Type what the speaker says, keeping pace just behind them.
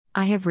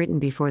I have written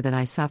before that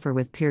I suffer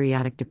with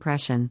periodic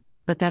depression,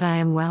 but that I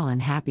am well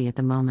and happy at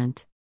the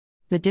moment.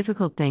 The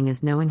difficult thing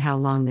is knowing how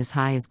long this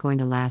high is going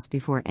to last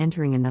before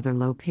entering another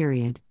low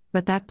period,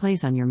 but that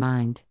plays on your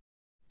mind.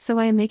 So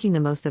I am making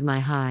the most of my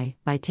high,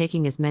 by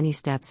taking as many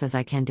steps as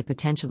I can to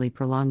potentially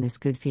prolong this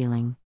good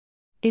feeling.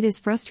 It is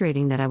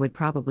frustrating that I would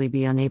probably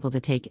be unable to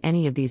take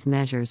any of these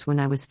measures when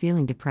I was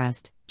feeling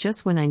depressed,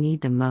 just when I need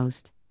them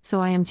most,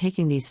 so I am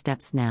taking these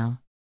steps now.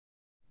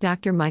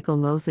 Dr. Michael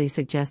Mosley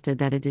suggested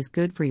that it is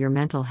good for your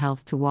mental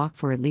health to walk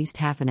for at least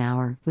half an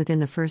hour within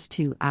the first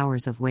 2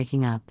 hours of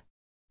waking up.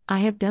 I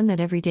have done that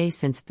every day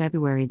since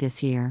February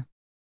this year.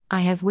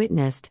 I have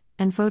witnessed,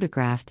 and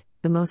photographed,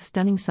 the most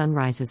stunning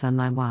sunrises on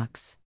my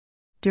walks.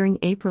 During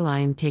April, I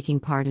am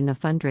taking part in a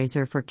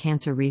fundraiser for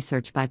cancer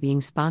research by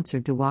being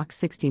sponsored to walk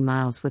 60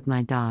 miles with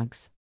my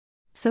dogs.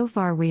 So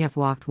far, we have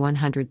walked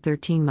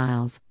 113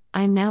 miles.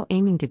 I am now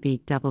aiming to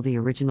beat double the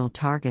original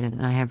target,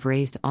 and I have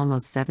raised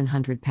almost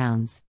 700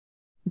 pounds.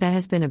 That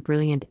has been a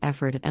brilliant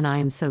effort, and I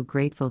am so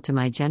grateful to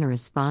my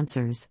generous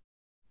sponsors.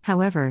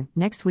 However,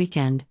 next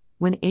weekend,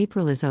 when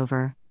April is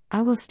over,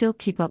 I will still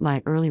keep up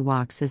my early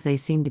walks as they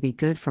seem to be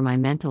good for my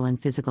mental and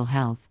physical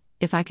health,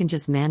 if I can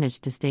just manage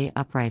to stay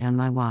upright on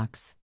my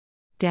walks.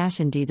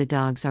 Indeed, the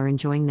dogs are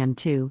enjoying them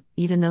too,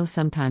 even though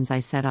sometimes I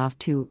set off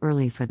too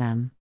early for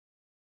them.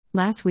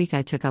 Last week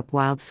I took up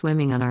wild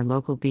swimming on our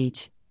local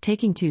beach,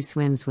 taking 2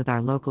 swims with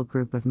our local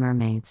group of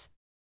mermaids.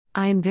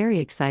 I am very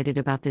excited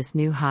about this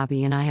new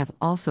hobby, and I have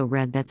also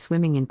read that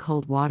swimming in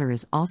cold water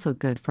is also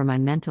good for my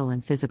mental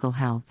and physical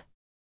health.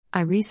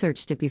 I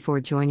researched it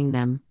before joining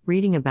them,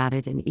 reading about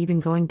it and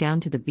even going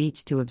down to the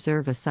beach to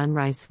observe a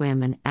sunrise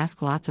swim and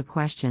ask lots of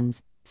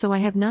questions, so I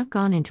have not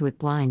gone into it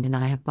blind, and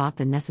I have bought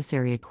the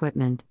necessary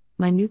equipment.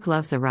 My new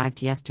gloves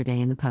arrived yesterday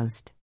in the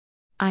post.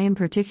 I am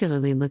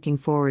particularly looking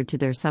forward to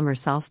their summer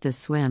solstice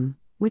swim,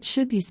 which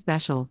should be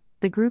special.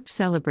 The group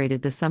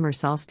celebrated the summer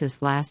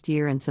solstice last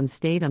year and some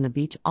stayed on the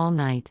beach all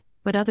night,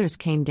 but others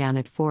came down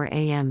at 4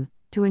 a.m.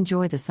 to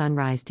enjoy the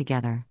sunrise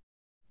together.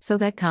 So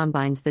that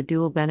combines the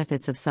dual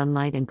benefits of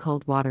sunlight and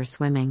cold water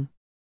swimming.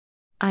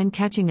 I'm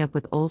catching up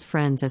with old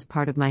friends as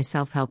part of my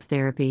self-help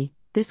therapy.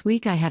 This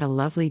week I had a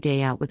lovely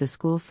day out with a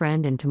school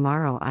friend, and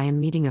tomorrow I am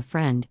meeting a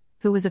friend,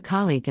 who was a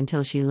colleague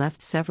until she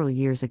left several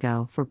years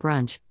ago, for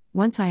brunch,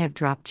 once I have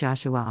dropped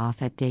Joshua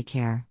off at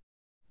daycare.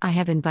 I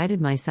have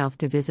invited myself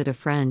to visit a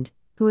friend,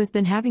 who has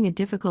been having a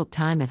difficult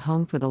time at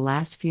home for the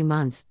last few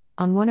months,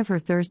 on one of her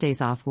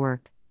Thursdays off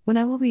work, when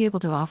I will be able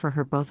to offer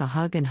her both a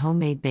hug and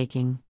homemade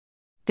baking.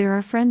 There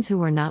are friends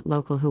who are not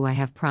local who I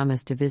have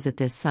promised to visit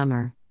this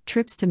summer,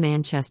 trips to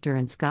Manchester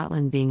and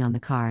Scotland being on the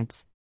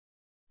cards.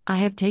 I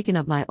have taken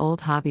up my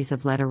old hobbies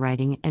of letter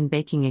writing and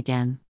baking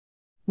again.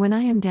 When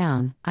I am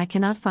down, I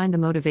cannot find the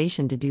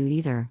motivation to do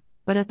either,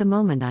 but at the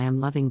moment I am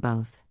loving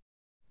both.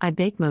 I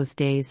bake most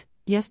days.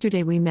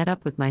 Yesterday we met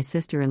up with my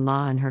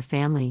sister-in-law and her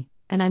family,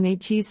 and I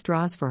made cheese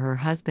straws for her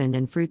husband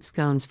and fruit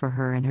scones for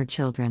her and her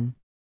children.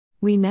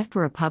 We met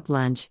for a pub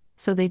lunch,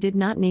 so they did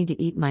not need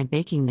to eat my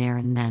baking there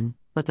and then,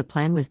 but the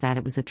plan was that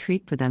it was a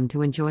treat for them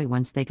to enjoy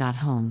once they got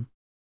home.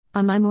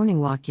 On my morning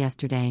walk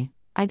yesterday,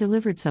 I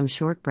delivered some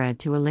shortbread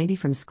to a lady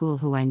from school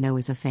who I know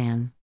is a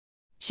fan.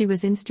 She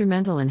was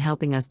instrumental in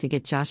helping us to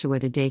get Joshua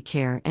to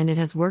daycare, and it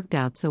has worked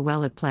out so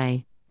well at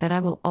play that I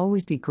will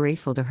always be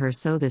grateful to her,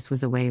 so this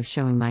was a way of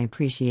showing my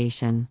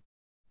appreciation.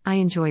 I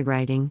enjoy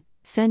writing,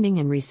 sending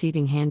and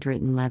receiving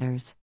handwritten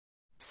letters.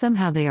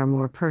 Somehow they are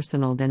more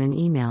personal than an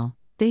email.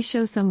 They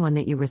show someone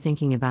that you were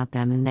thinking about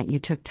them and that you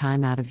took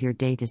time out of your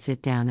day to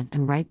sit down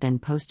and write, then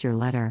post your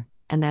letter,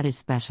 and that is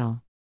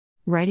special.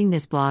 Writing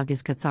this blog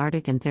is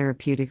cathartic and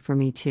therapeutic for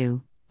me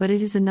too, but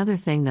it is another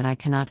thing that I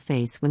cannot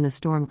face when the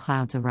storm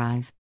clouds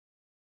arrive.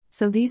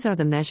 So these are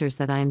the measures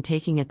that I am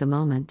taking at the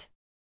moment.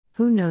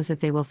 Who knows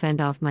if they will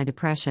fend off my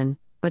depression,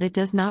 but it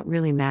does not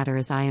really matter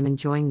as I am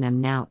enjoying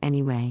them now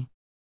anyway.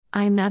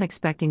 I am not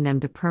expecting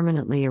them to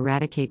permanently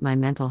eradicate my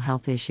mental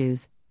health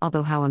issues,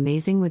 although how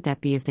amazing would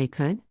that be if they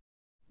could?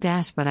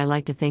 But I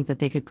like to think that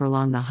they could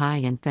prolong the high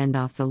and fend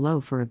off the low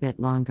for a bit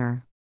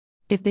longer.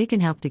 If they can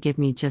help to give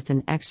me just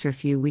an extra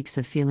few weeks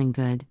of feeling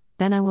good,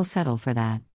 then I will settle for that.